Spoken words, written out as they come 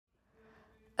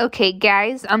Okay,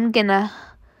 guys, I'm gonna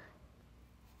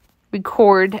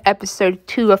record episode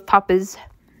 2 of Papa's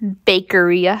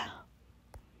Bakeria.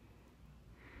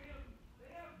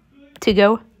 To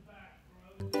go.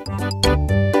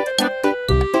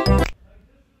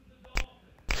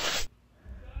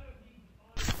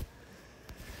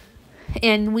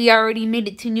 And we already made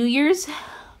it to New Year's.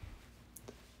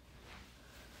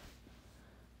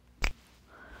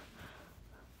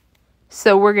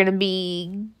 So we're gonna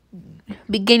be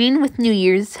beginning with New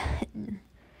Year's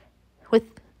with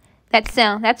that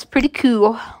sound. That's pretty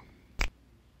cool.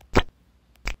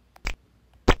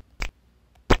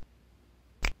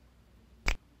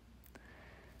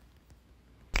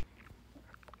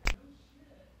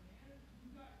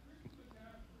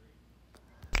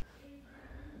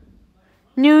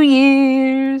 New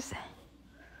Year's.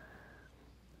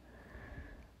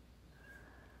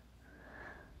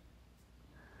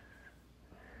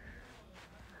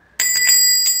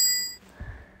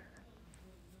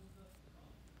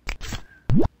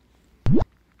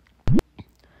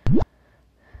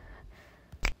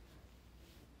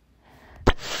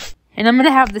 And I'm going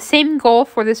to have the same goal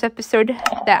for this episode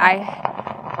that I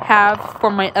have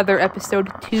for my other episode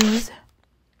 2s.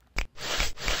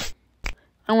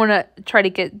 I want to try to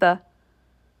get the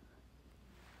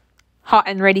hot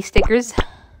and ready stickers.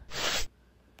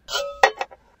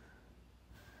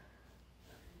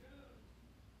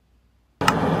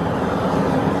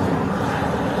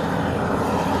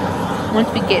 Once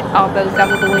we get all those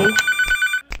out of the way,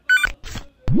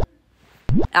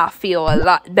 I'll feel a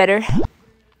lot better.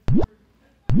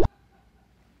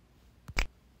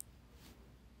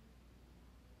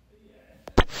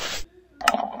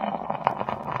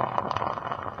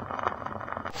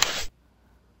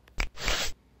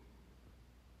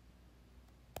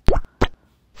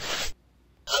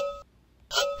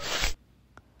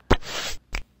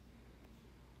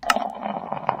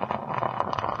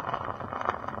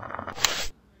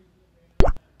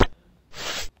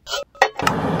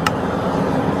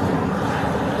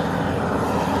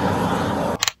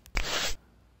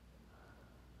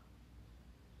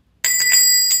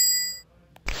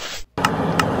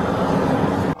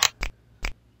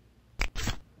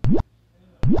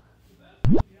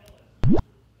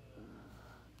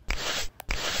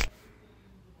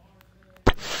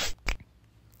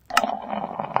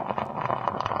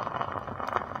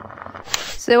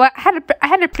 So I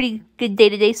had a pretty good day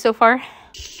today so far.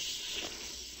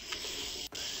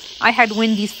 I had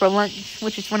Wendy's for lunch,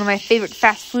 which is one of my favorite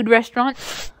fast food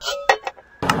restaurants.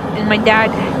 And my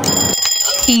dad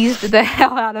teased the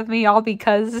hell out of me all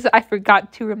because I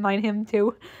forgot to remind him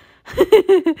to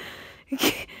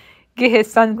get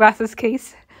his sunglasses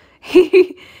case.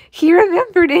 He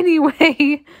remembered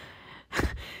anyway.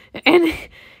 And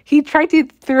he tried to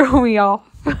throw me off.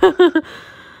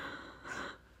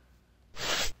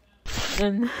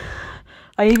 And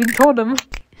I even told him,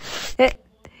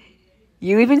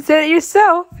 you even said it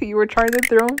yourself. You were trying to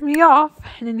throw me off.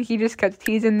 And then he just kept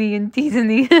teasing me and teasing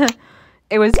me.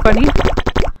 It was funny.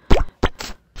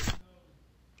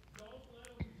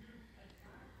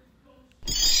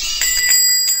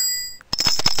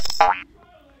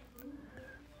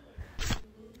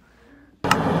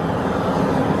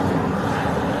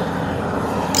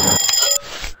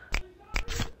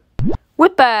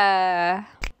 Whippa!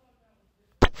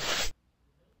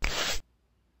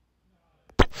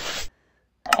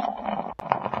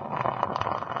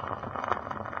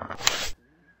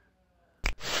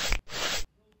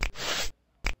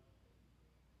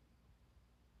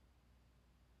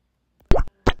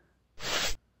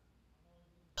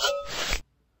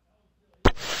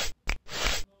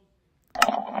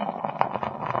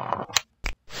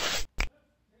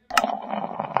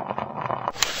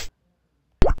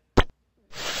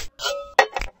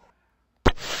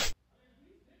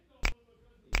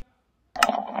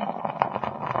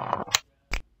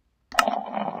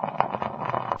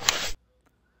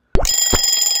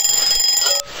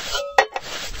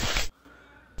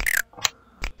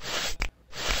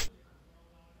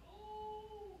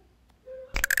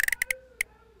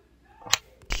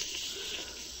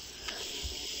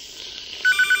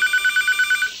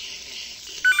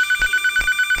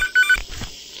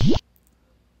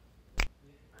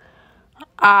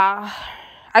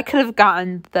 I could have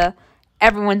gotten the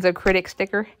everyone's a critic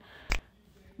sticker.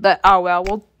 But oh well,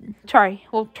 we'll try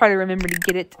to remember to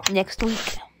get it next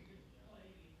week.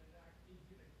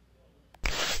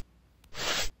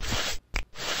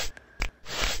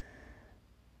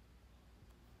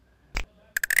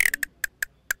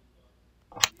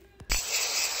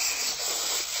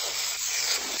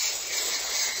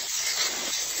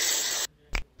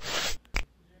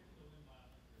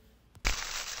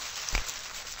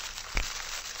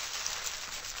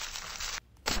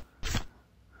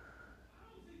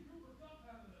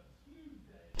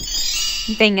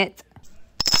 Dang it.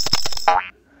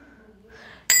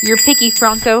 You're picky,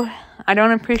 Franco. I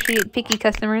don't appreciate picky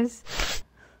customers.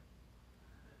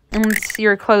 Unless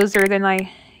you're a closer, then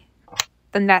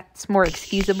that's more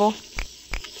excusable.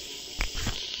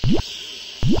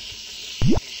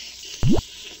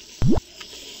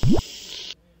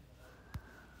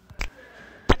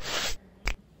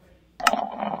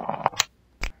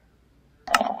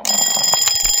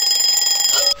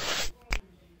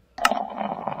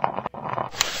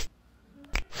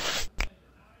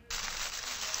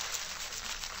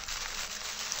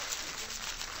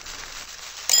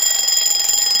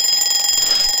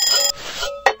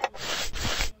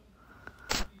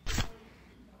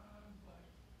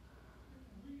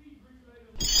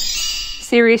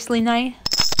 Seriously, Nye?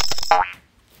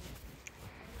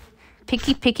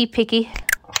 Picky, picky, picky.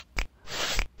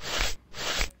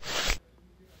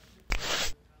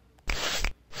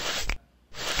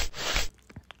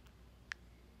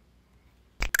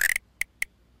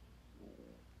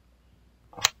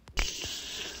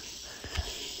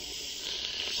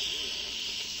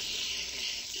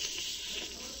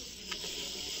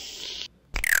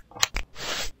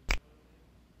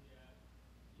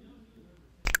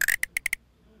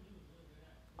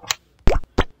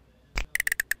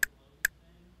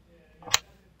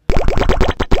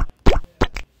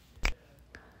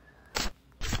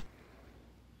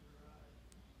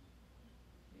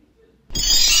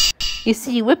 You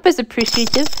see, Whip is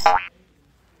appreciative.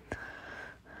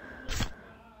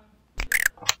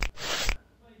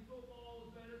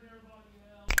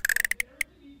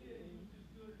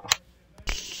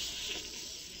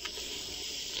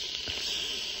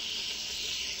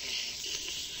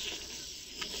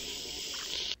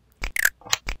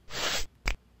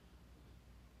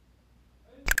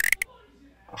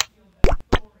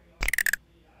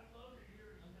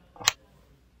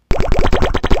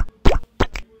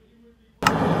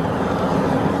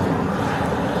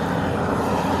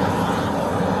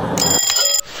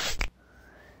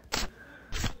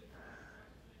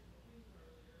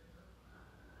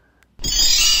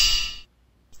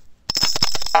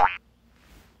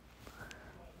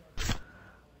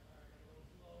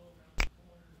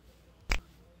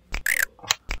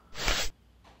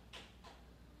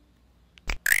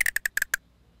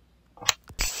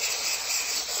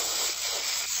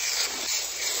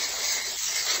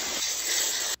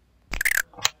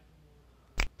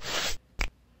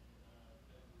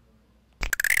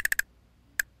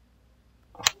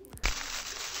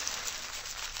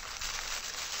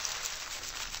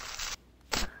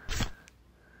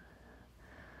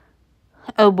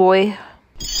 Oh boy.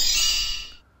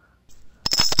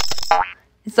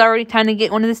 It's already time to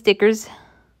get one of the stickers.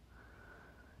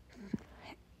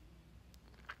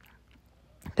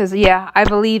 Because, yeah, I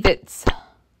believe it's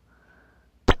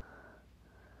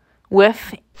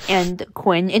Whiff and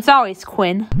Quinn. It's always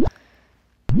Quinn.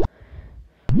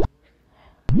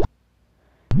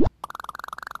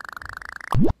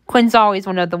 Quinn's always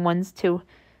one of the ones, too,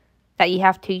 that you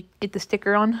have to get the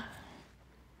sticker on.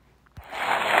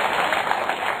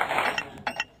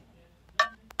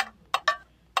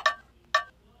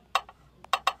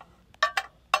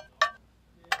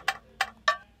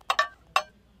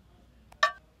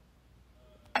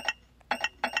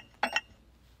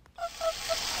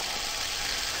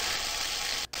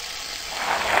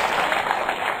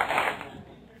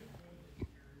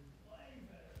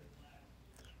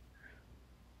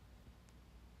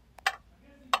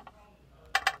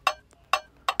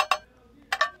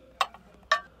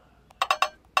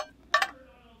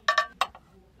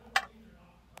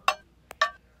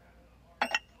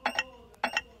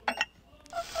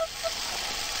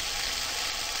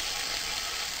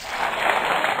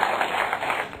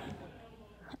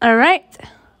 All right.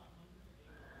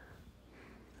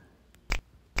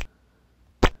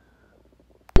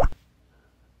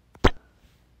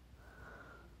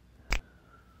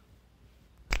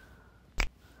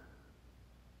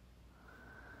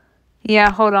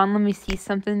 Yeah, hold on. Let me see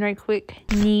something right quick.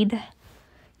 Need.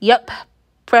 Yep.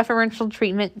 Preferential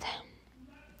treatment.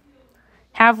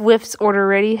 Have Whiff's order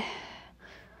ready.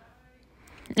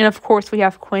 And of course, we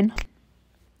have Quinn.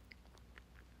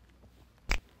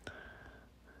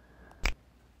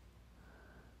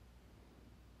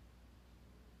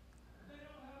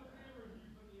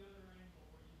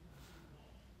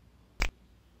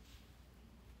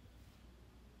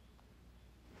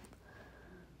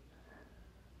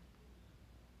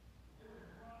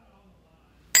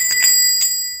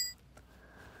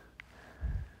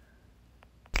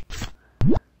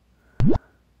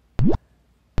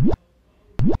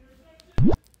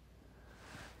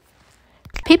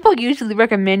 People usually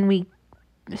recommend we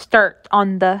start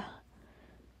on the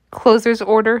closer's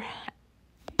order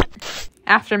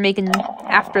after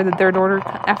the third order,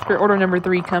 after order number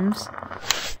 3 comes.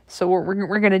 So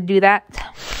we're gonna do that.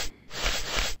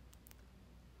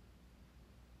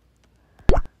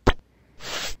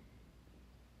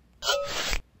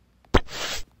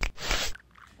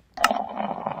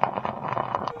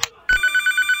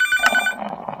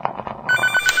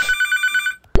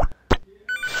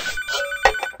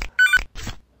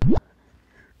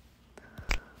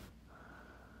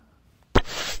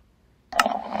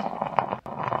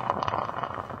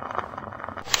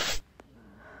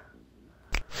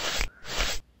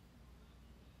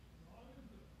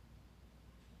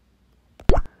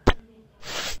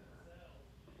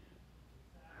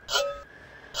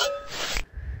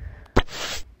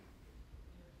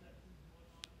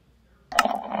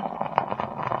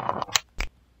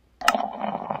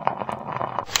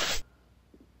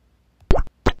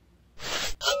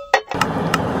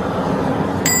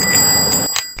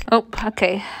 Oh,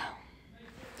 okay.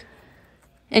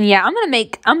 And yeah,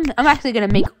 I'm actually gonna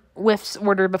make Whiff's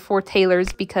order before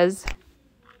Taylor's because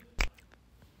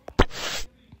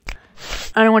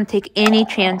I don't want to take any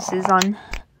chances on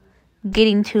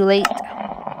getting too late.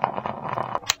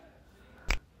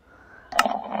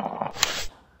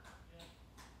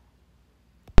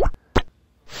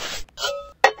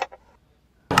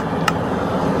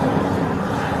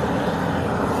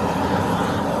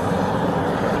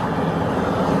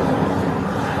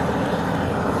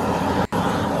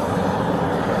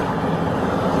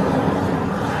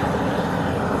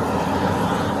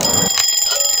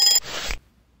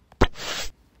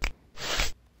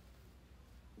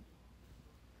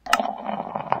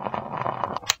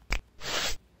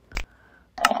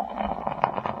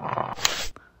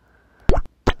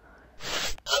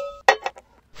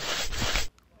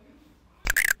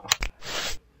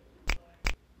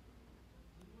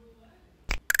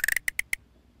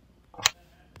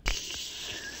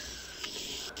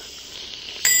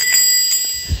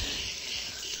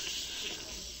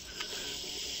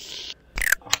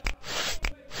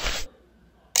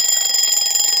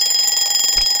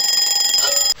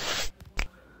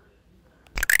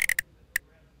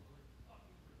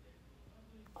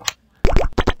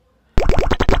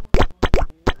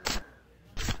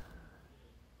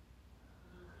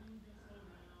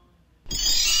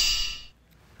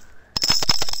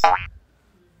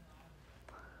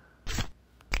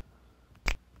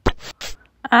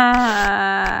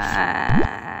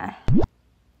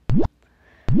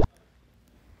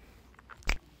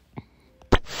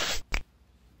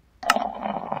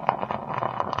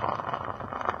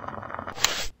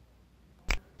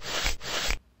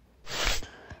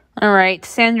 Alright,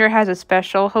 Sandra has a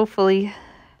special. Hopefully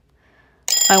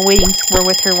my waiting score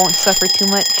with her won't suffer too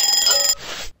much.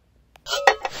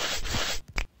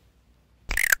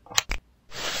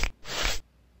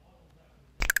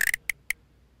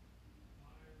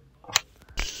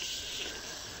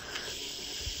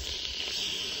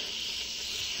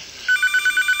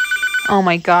 Oh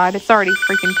my god, it's already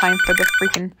freaking time for the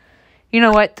freaking... You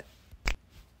know what?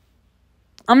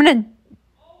 I'm gonna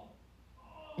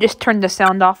just turn the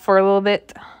sound off for a little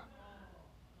bit.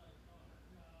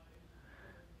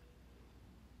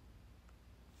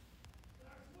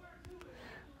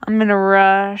 I'm gonna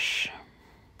rush.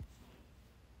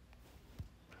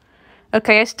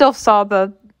 Okay, I still saw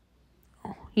the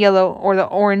yellow or the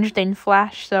orange thing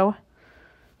flash, so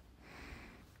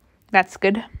that's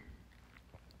good.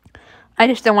 I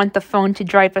just don't want the phone to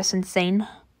drive us insane.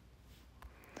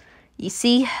 You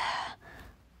see,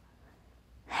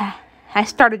 I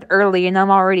started early and I'm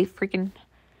already freaking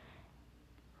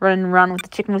running around with the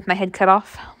chicken with my head cut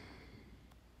off.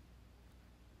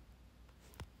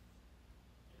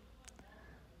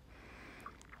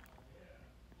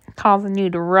 Causing you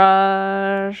to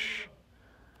rush.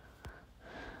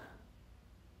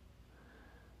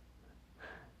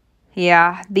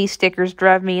 Yeah, these stickers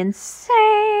drive me insane.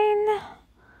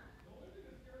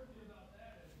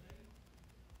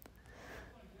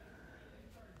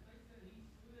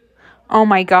 Oh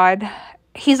my god.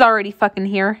 He's already fucking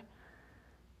here.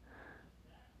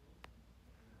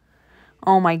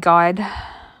 Oh my god.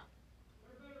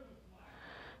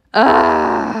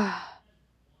 I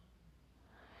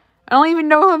don't even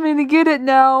know if I'm gonna get it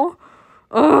now.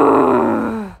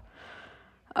 Ugh.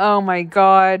 Oh my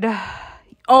god.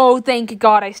 Oh, thank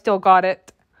God I still got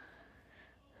it.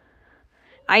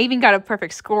 I even got a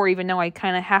perfect score even though I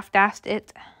kind of half-assed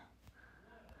it.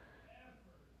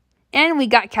 And we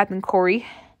got Captain Corey.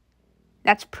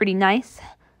 That's pretty nice.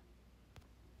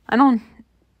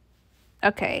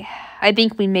 Okay. I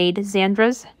think we made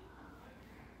Xandra's.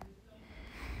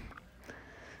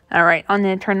 Alright, I'm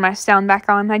gonna turn my sound back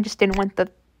on. I just didn't want the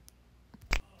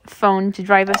phone to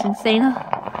drive us insane.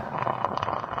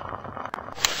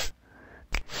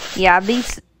 Yeah,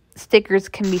 these stickers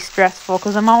can be stressful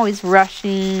because I'm always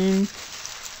rushing.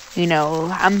 You know,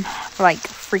 I'm like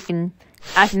freaking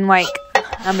acting like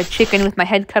I'm a chicken with my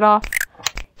head cut off.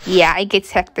 Yeah, it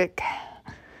gets hectic.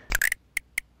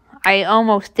 I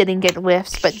almost didn't get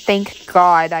whiffs, but thank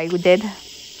God I did.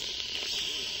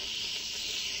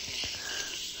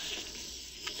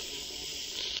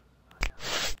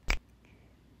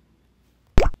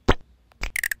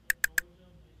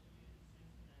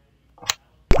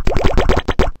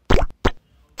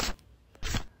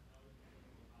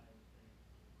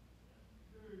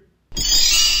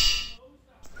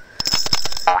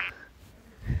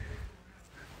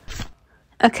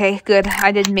 Okay, good.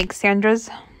 I did make Sandra's.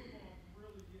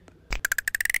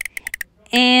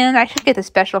 And I should get the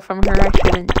special from her. I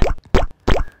shouldn't.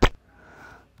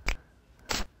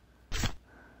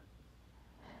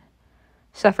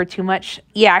 Suffer too much.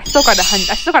 Yeah, I still got I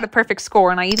still got a perfect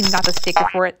score, and I even got the sticker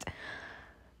for it.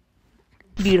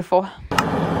 Beautiful.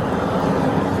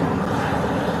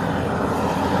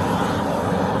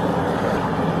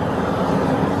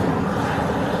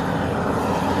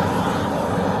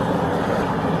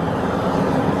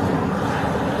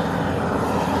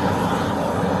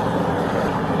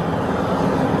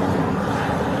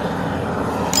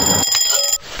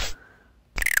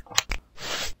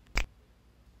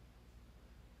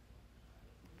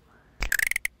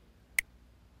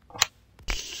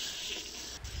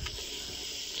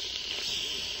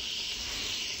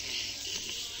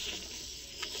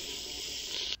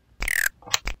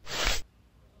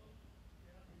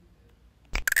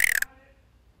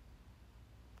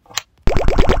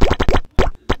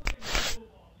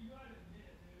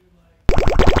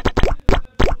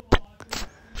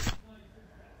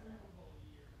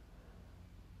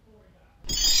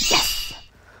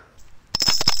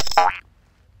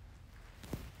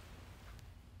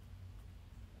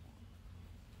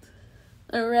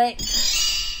 Alright.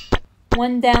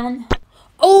 One down.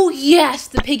 Oh, yes!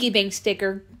 The piggy bank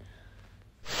sticker.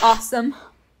 Awesome.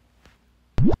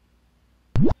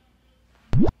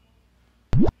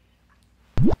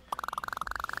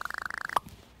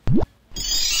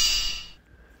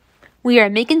 We are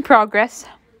making progress.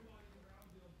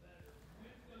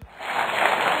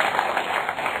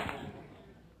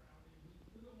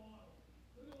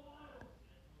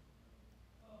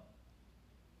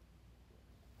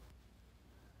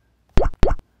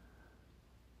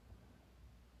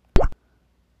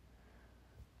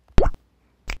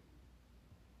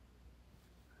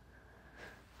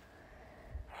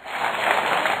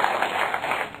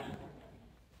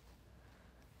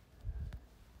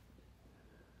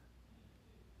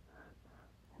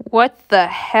 What the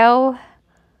hell?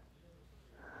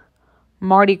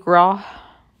 Mardi Gras.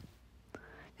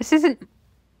 This isn't...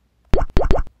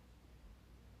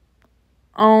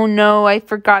 Oh no, I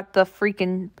forgot the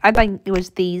freaking... I thought it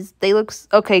was these. They look...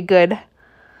 Okay, good.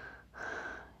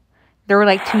 There were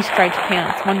like two striped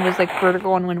pants. One was like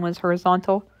vertical and one was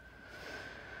horizontal.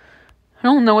 I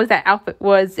don't know what that outfit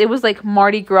was. It was like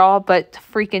Mardi Gras, but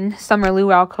freaking Summer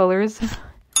Luau colors.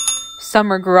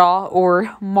 Summer Gras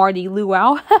or Mardi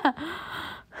Luau.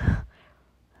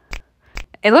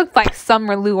 It looked like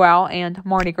Summer Luau and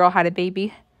Mardi Gras had a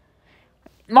baby.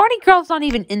 Mardi Gras not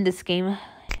even in this game.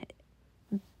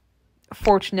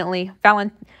 Fortunately.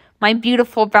 My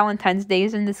beautiful Valentine's Day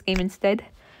is in this game instead.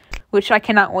 Which I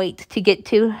cannot wait to get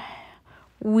to.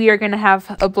 We are going to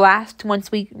have a blast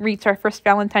once we reach our first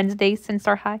Valentine's Day since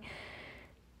our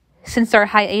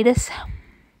hiatus.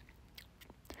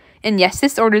 And yes,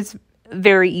 this order's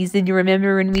very easy to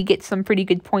remember, and we get some pretty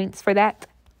good points for that.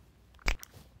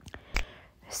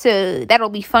 So that'll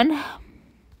be fun.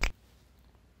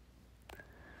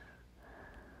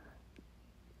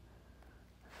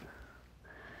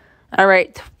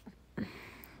 Alright.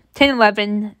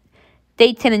 10-11.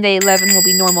 Day 10 and day 11 will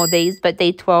be normal days, but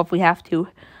day 12 we have to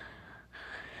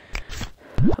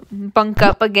bunk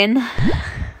up again.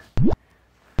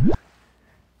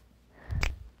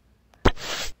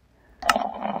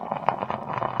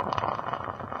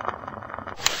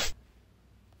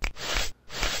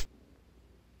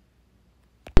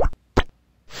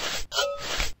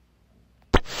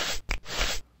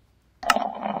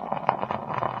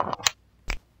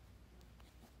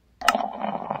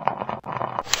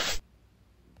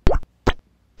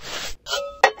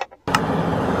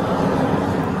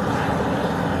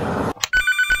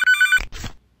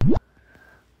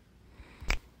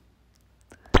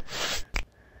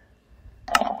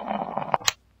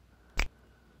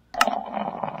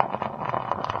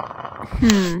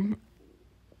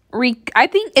 I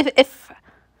think if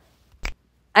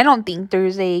I don't think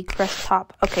there's a crest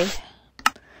top. Okay.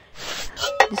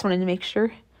 Just wanted to make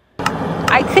sure.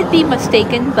 I could be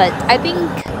mistaken, but I think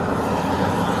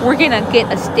we're gonna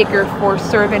get a sticker for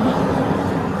serving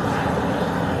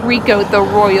Rico the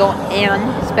Royal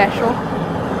Anne special.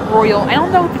 Royal. I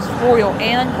don't know if it's Royal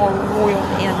Anne or Royal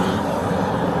Annie.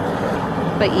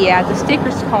 But yeah, the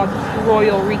sticker's called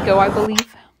Royal Rico, I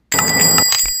believe.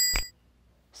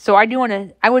 So I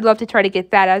would love to try to get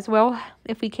that as well,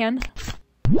 if we can.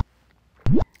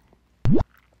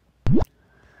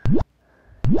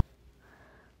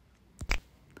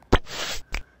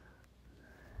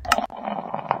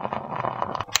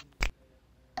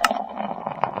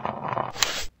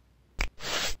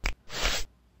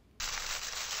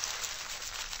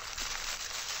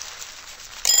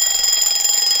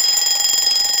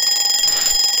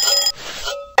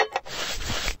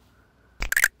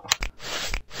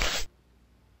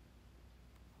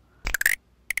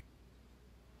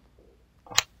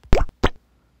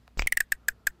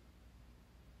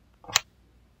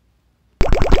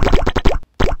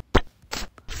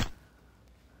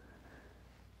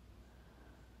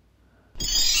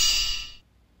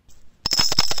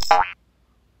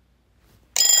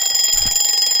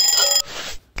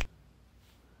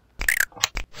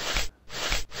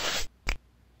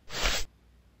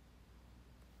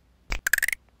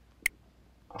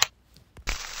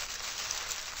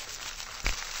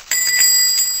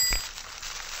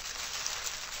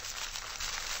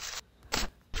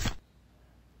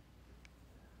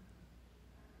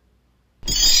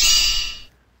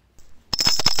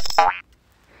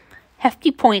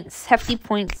 Hefty points, hefty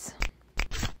points.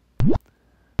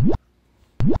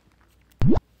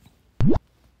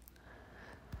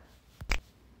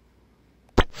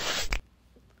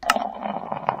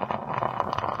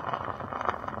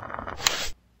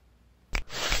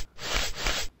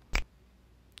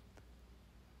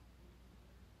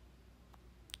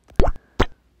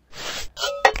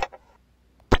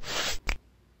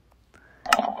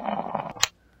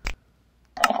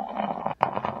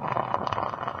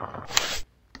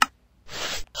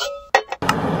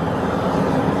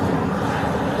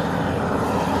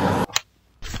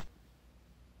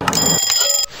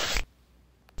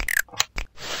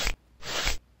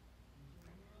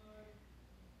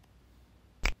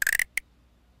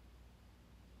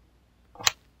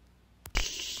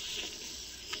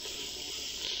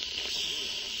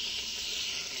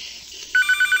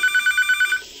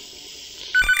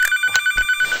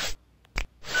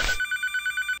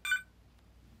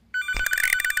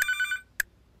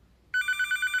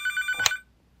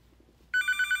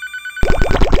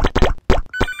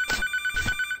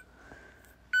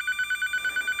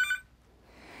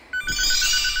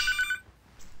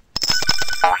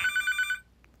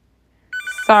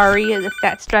 Sorry if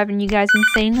that's driving you guys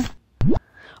insane.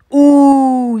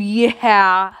 Ooh,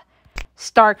 yeah.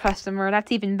 Star customer,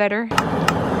 that's even better.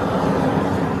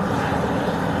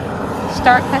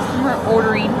 Star customer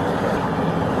ordering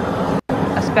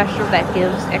a special that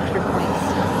gives extra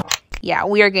points. Yeah,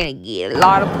 we are gonna get a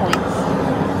lot of points.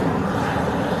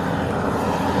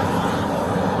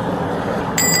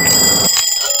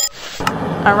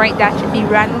 Alright, that should be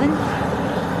rattling.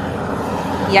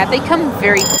 Yeah, they come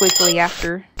very quickly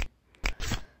after.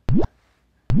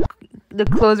 The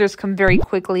closers come very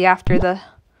quickly after the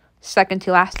second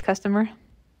to last customer.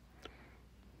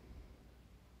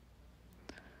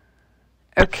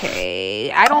 Okay,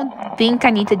 I don't think I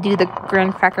need to do the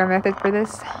graham cracker method for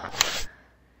this.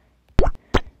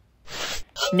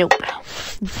 Nope.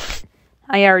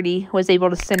 I already was able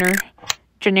to center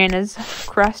Janana's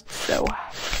crust, so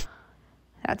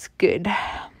that's good.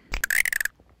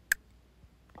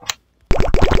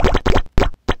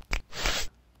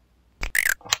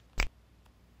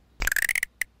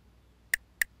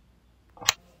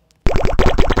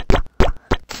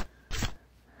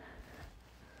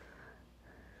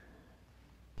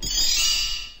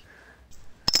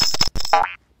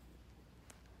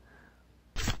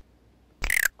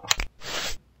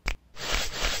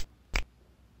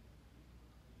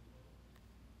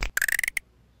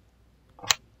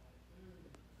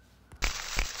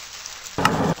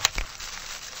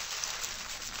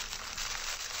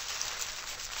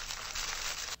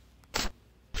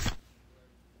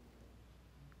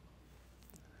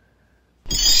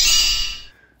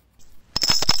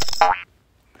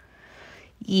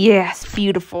 Yes,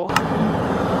 beautiful.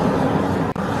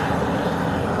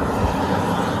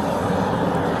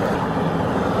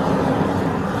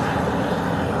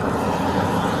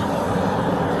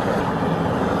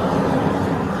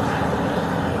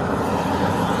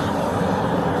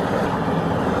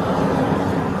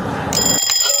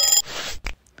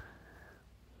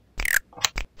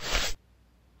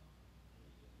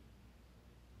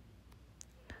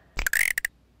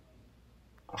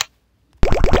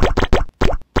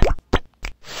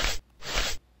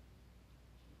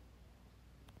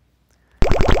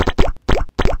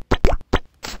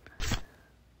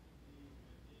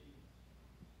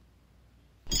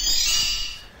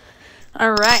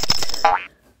 All right.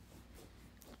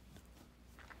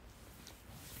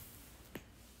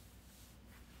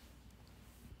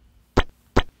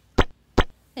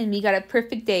 And we got a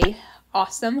perfect day.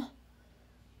 Awesome.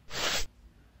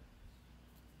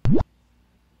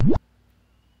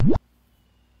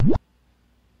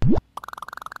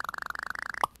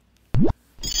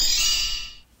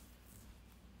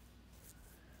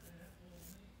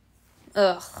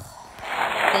 Ugh.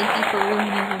 Thank you for ruining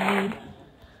my mood.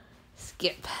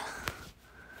 Skip.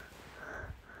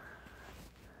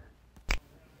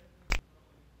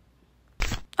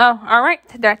 Oh, alright.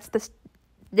 That's the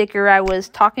sticker I was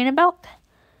talking about.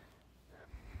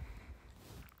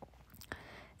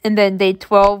 And then day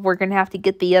 12, we're going to have to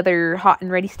get the other hot and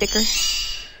ready sticker.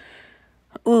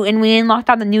 Ooh, and we unlocked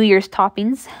all the New Year's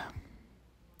toppings.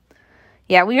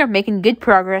 Yeah, we are making good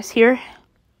progress here.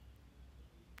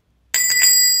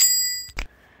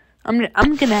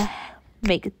 I'm gonna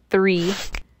make 3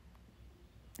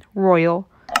 royal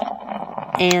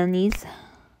Annies.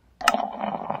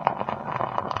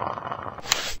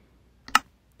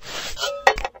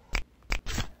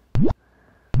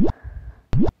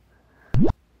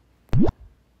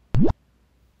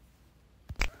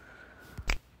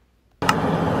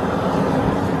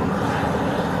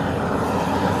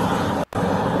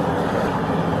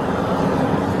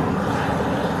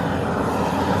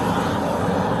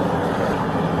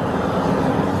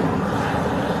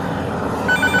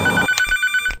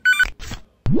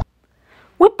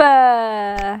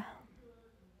 Whippa!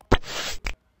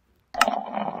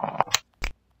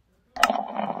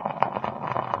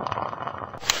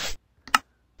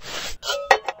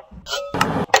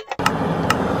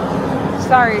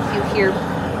 Sorry if you hear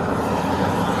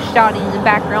shouting in the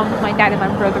background. My dad and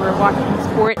my brother are watching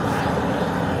sports.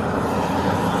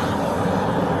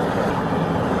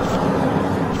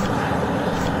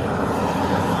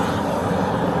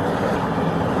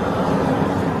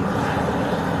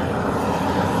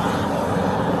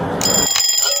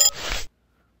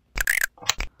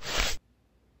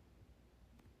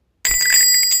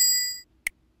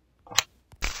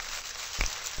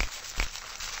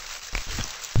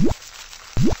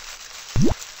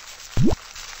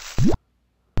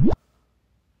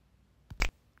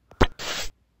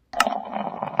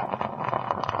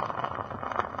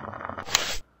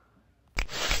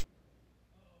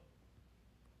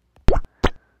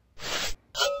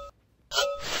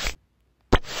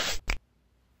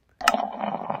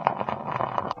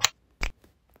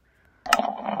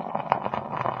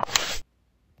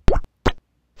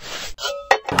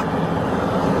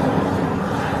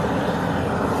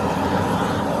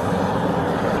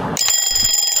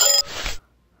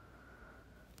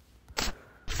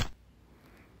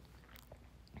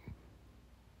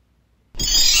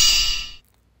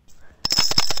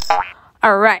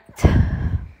 Alright.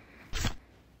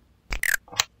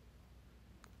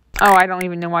 Oh, I don't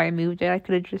even know why I moved it. I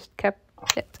could have just kept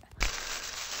it.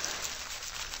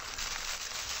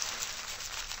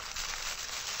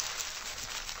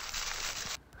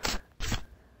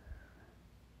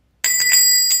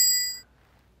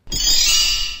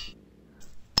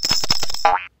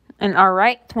 And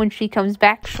alright, when she comes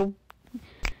back, she'll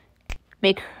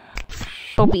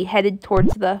be headed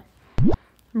towards the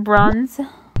bronze.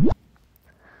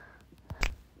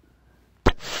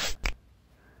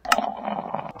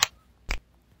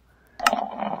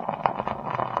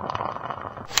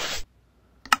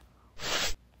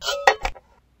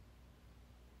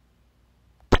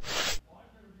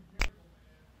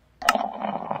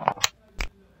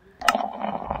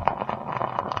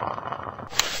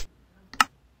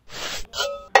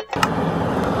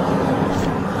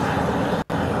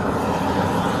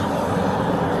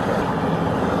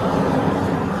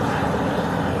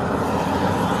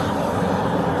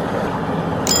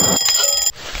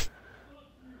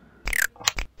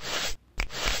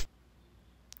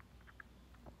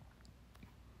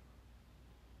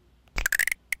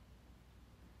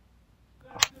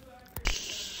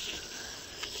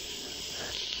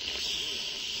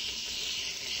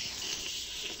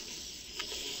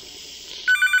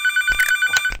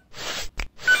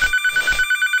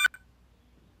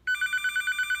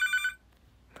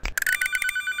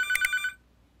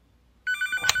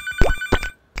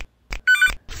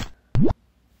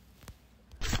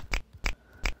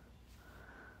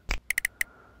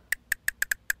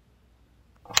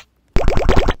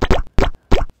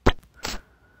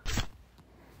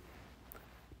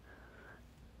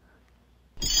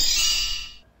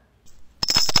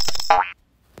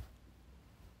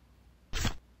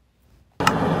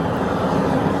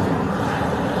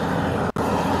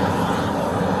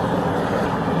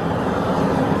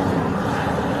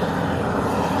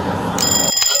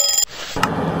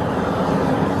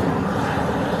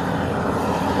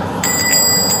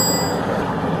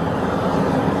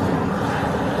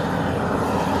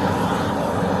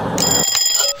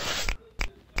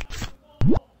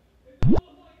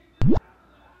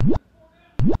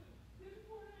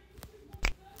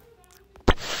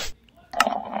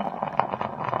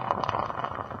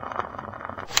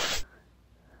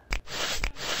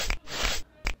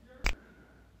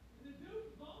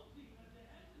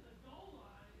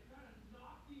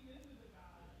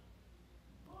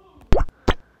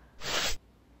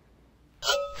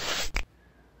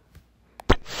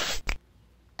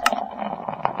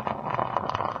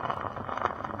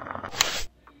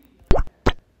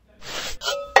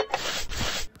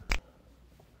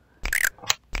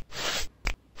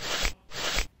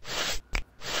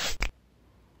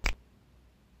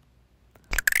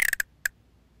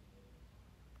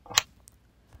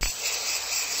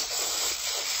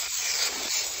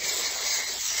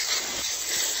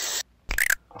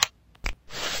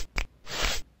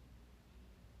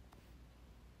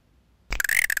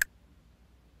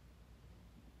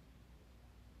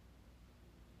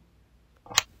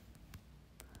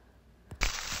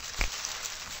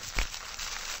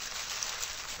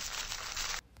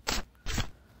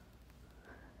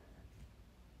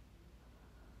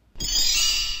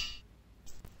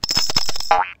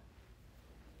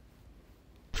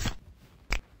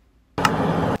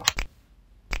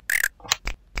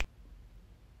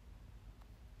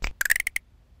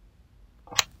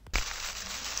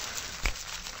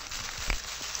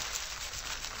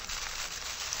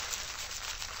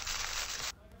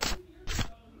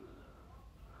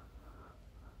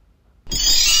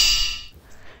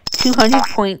 200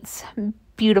 points.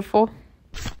 Beautiful.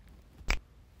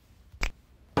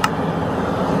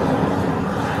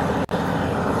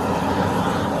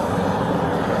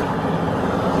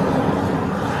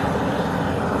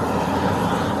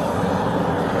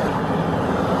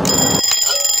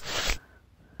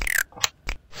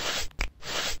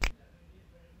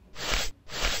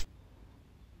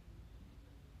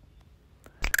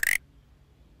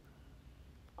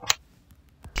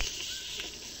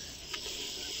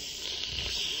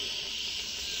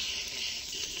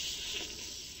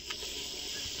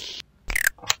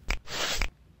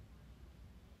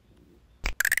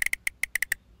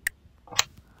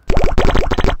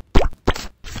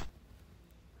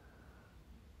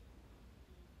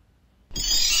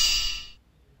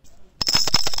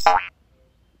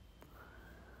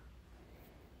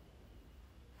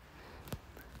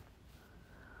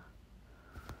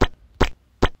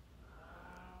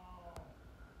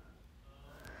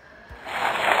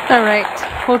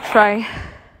 Alright, we'll try.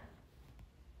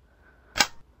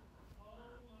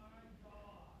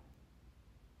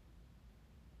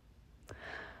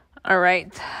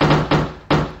 Alright.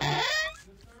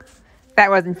 That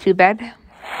wasn't too bad.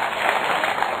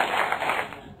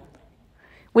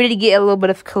 We did get a little bit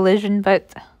of collision,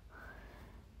 but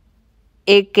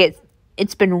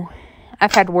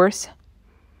I've had worse.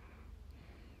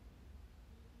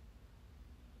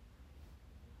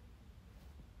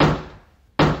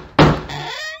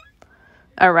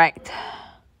 Alright.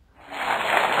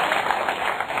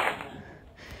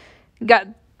 Got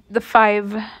the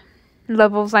 5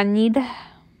 levels I need.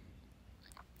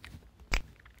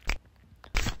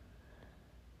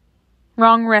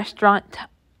 Wrong restaurant.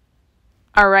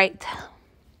 Alright.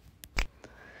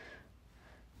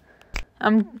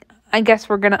 I guess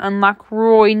we're gonna unlock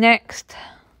Roy next.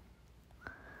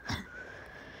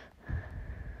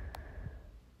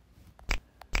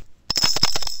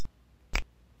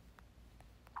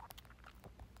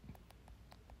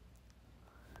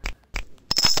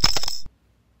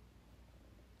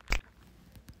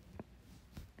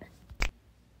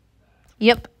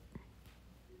 Yep.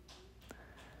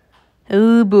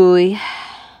 Oh boy.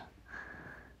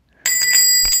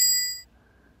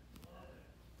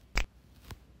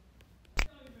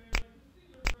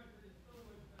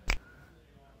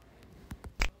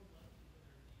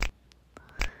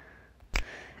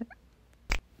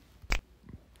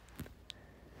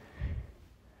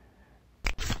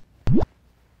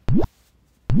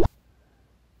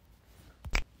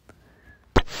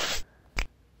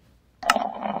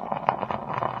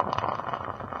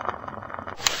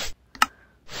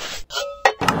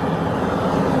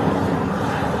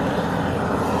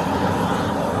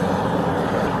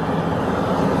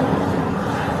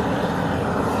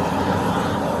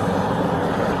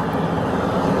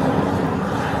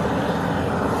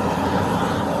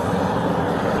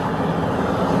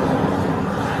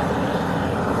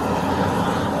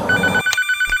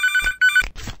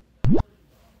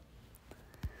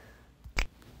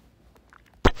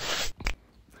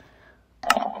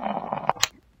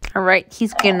 Alright,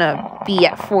 he's gonna be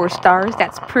at 4 stars.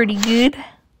 That's pretty good.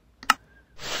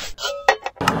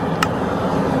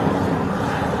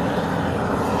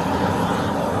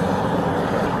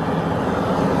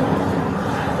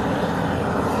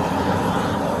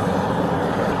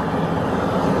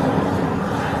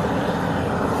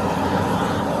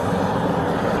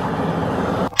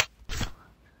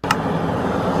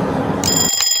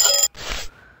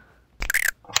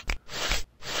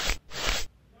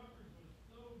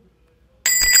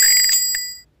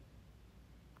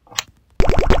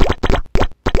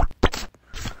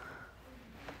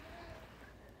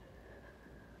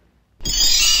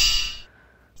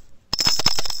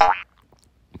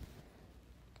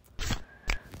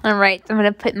 Alright, I'm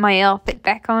gonna put my outfit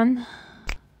back on.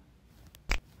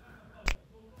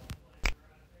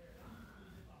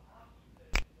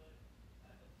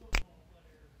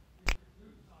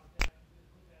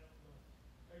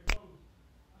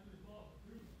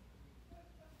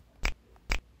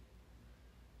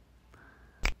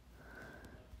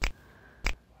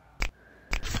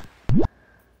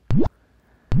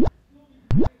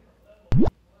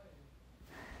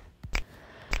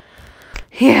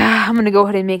 Yeah, I'm gonna go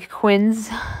ahead and make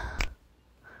Quinn's.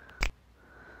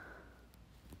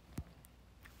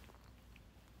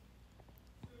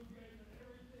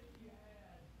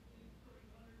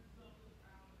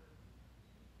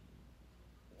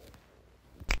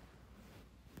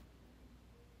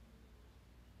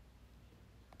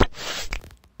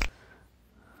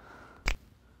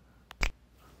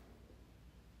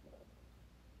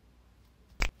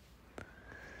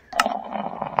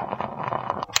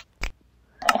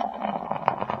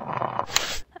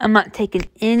 I'm not taking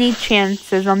any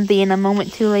chances on being a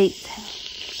moment too late.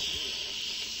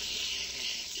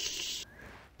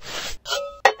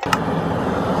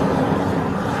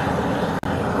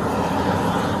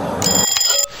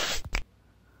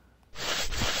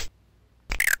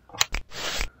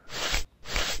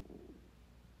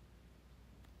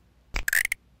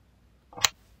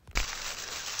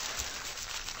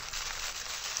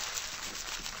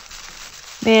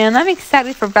 Man, I'm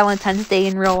excited for Valentine's Day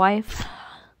in real life.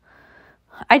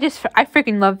 I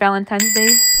freaking love Valentine's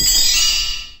Day.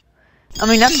 I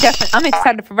mean, I'm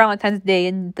excited for Valentine's Day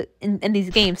in these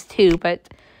games too, but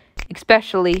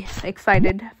especially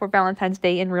excited for Valentine's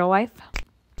Day in real life.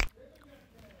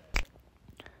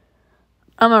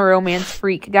 I'm a romance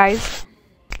freak, guys.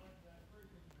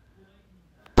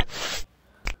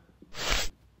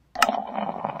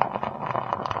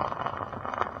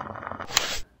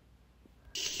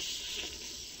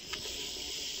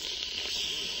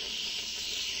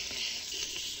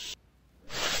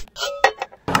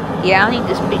 Yeah, I need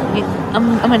to speed.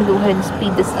 I'm gonna go ahead and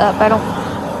speed this up. I don't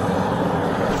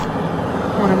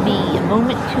want to be a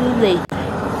moment too late.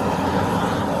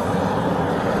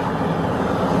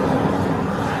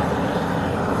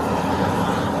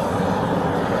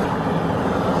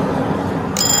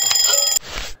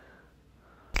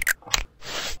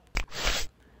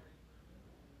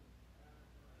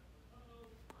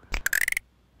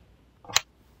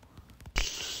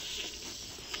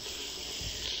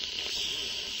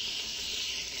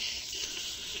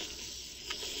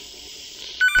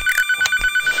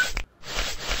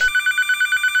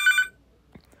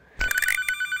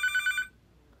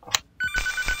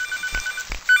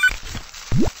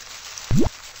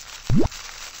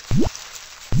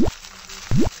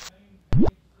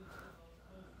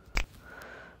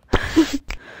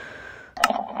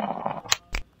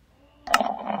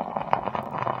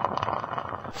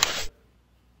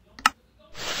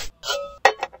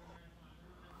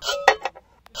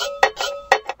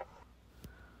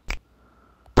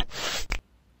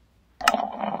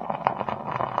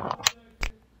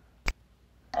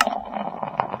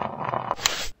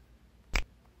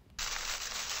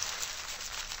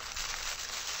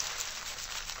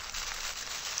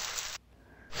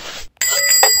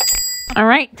 All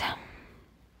right.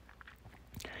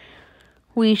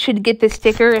 We should get this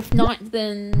sticker. If not,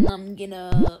 then I'm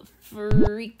gonna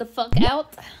freak the fuck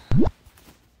out.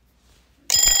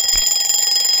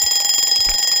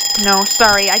 No,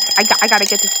 sorry. I gotta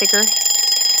get the sticker.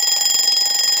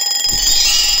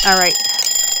 All right.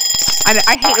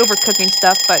 I hate overcooking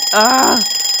stuff, but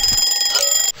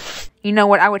you know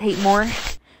what I would hate more?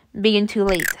 Being too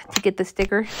late to get the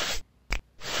sticker.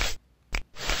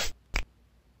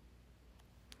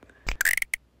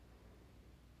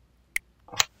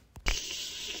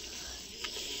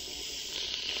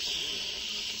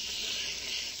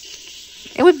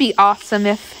 It would be awesome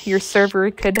if your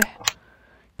server could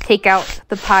take out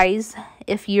the pies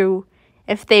if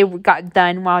they got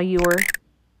done while you were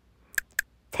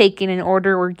taking an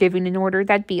order or giving an order.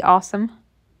 That'd be awesome.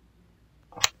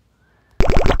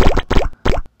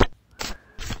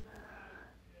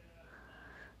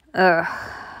 Oh,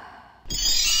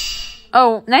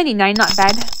 99, not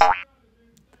bad.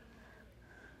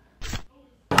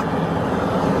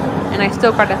 And I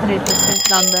still got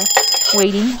 100% on the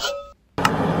waiting.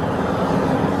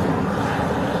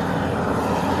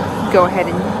 Go ahead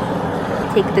and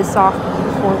take this off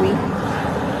before we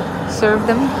serve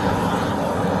them.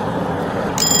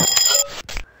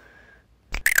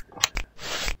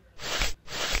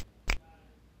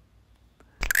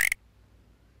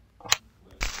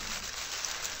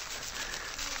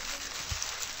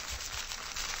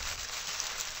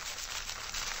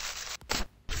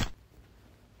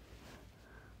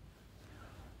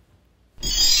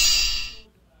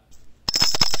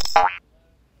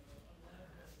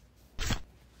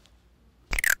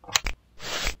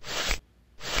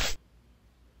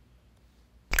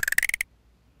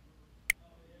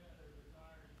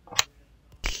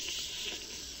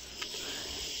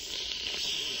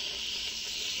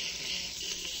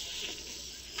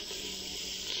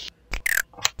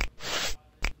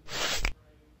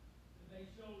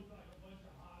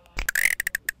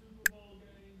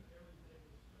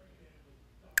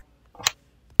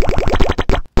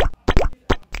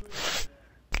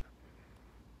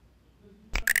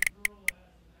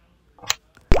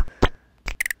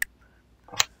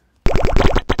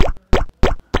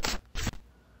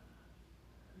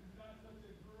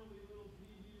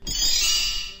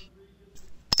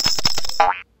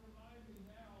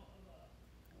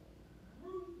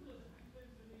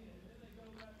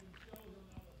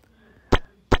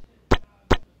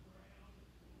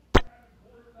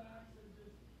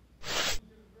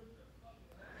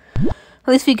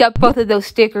 least we got both of those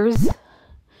stickers.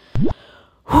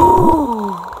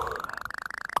 Whew.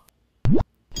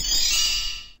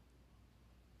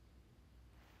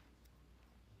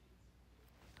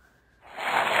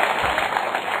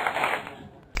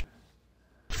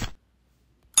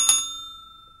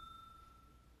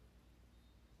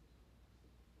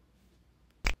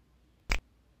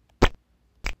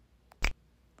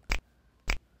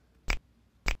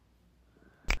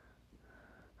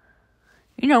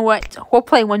 You know what? We'll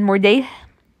play one more day.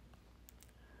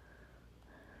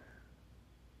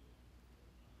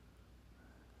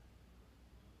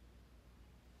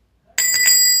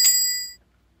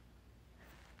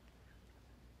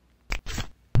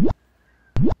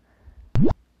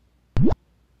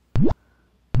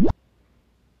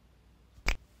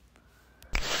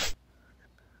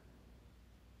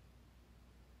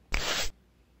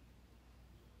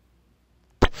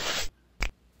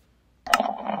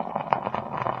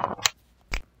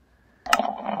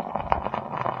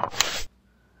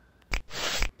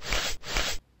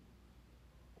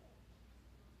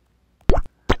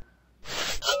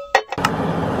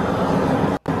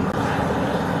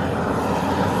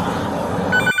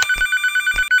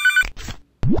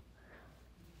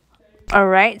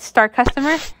 Alright, star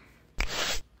customer.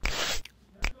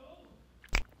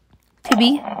 To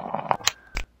be.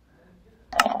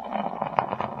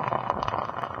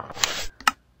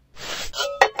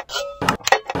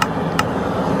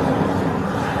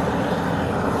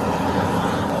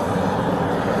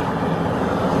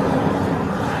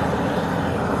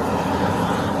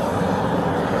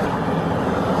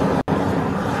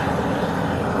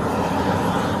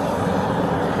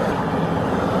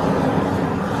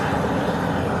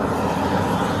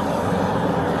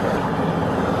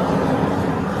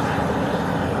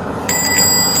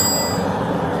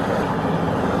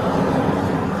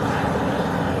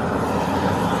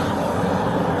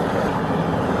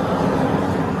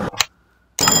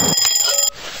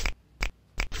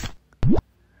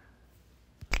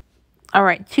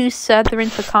 Alright, 2 southern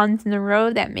pecans in a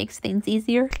row. That makes things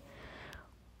easier.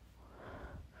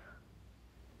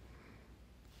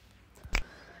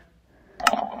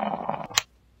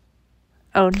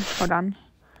 Oh, hold on.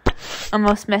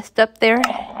 Almost messed up there.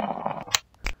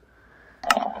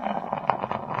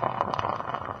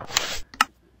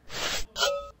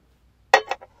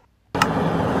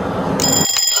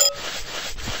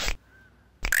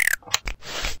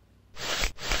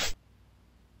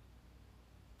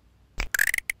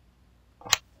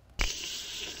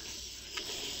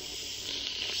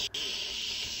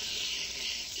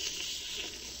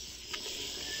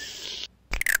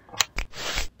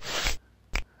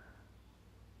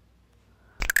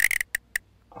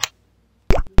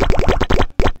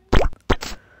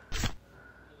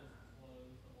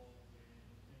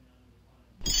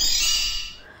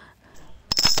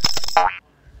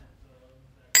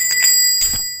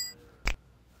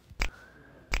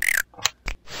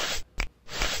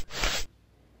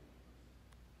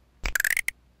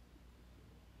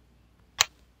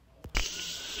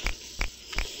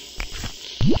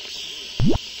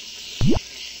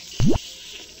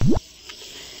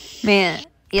 Man,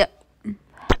 yep.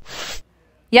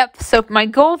 So my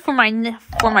goal for my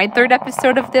third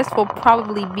episode of this will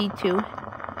probably be to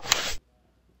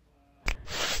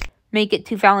make it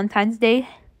to Valentine's Day.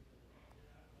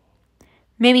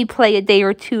 Maybe play a day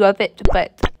or two of it,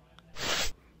 but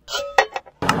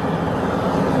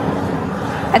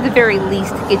at the very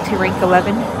least get to rank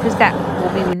 11, because that will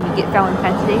be when we get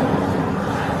Valentine's Day.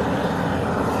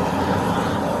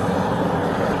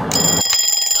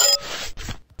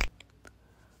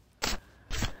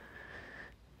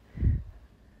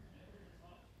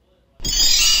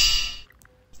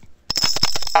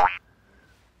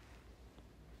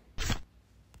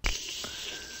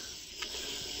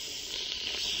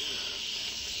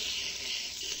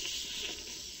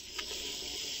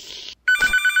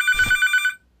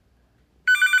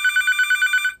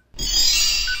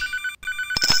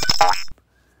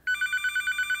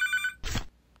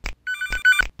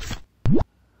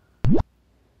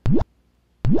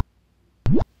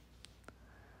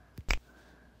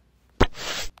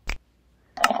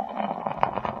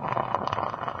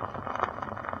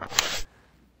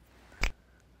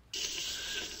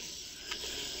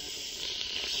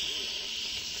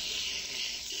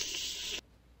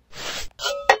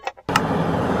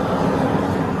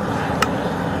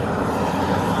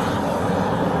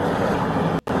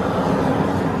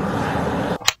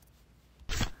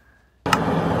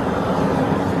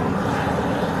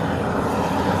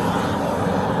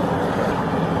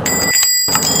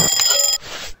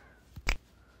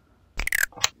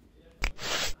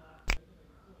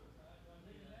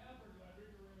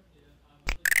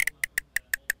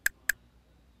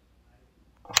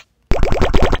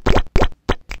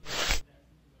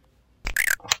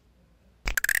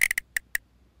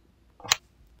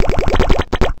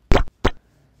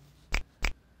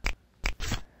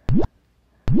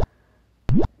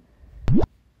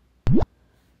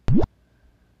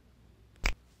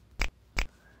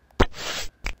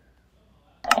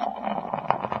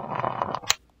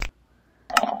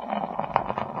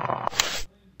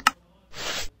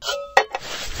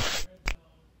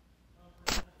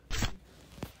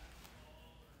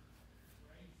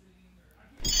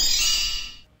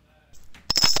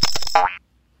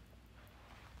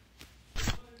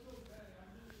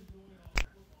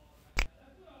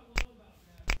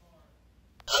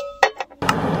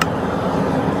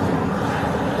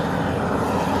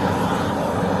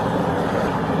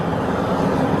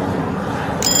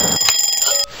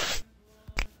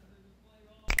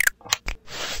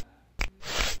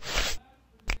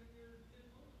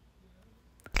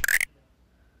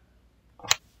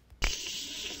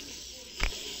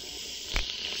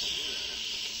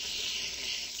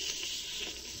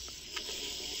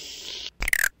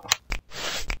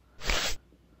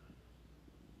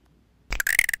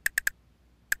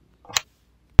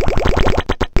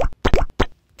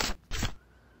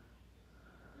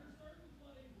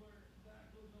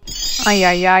 Ay,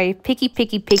 ay, ay. Picky,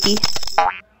 picky, picky.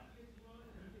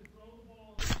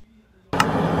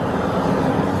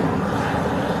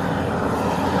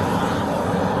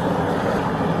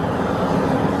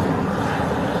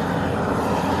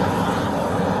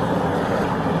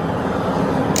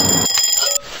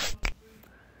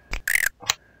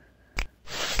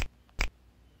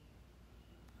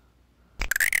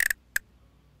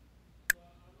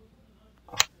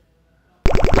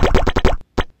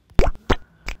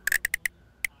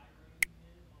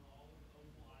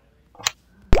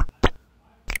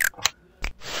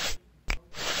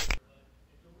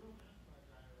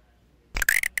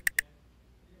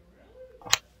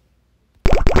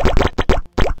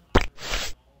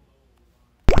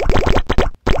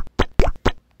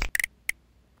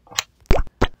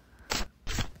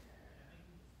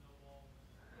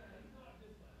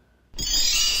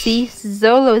 See,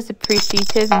 Zolo's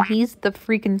appreciative and he's the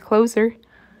freaking closer.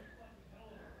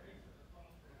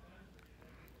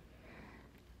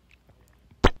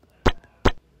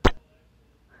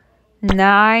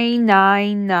 Nine.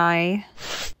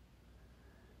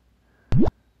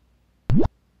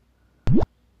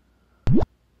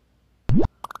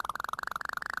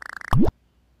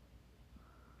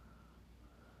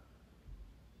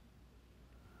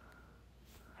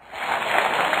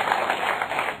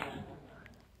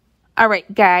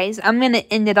 Alright, guys, I'm going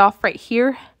to end it off right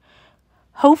here.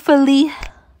 Hopefully,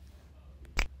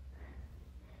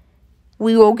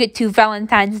 we will get to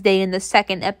Valentine's Day in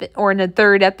the or in the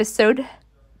third episode.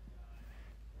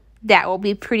 That will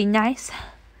be pretty nice.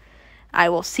 I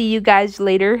will see you guys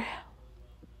later.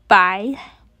 Bye.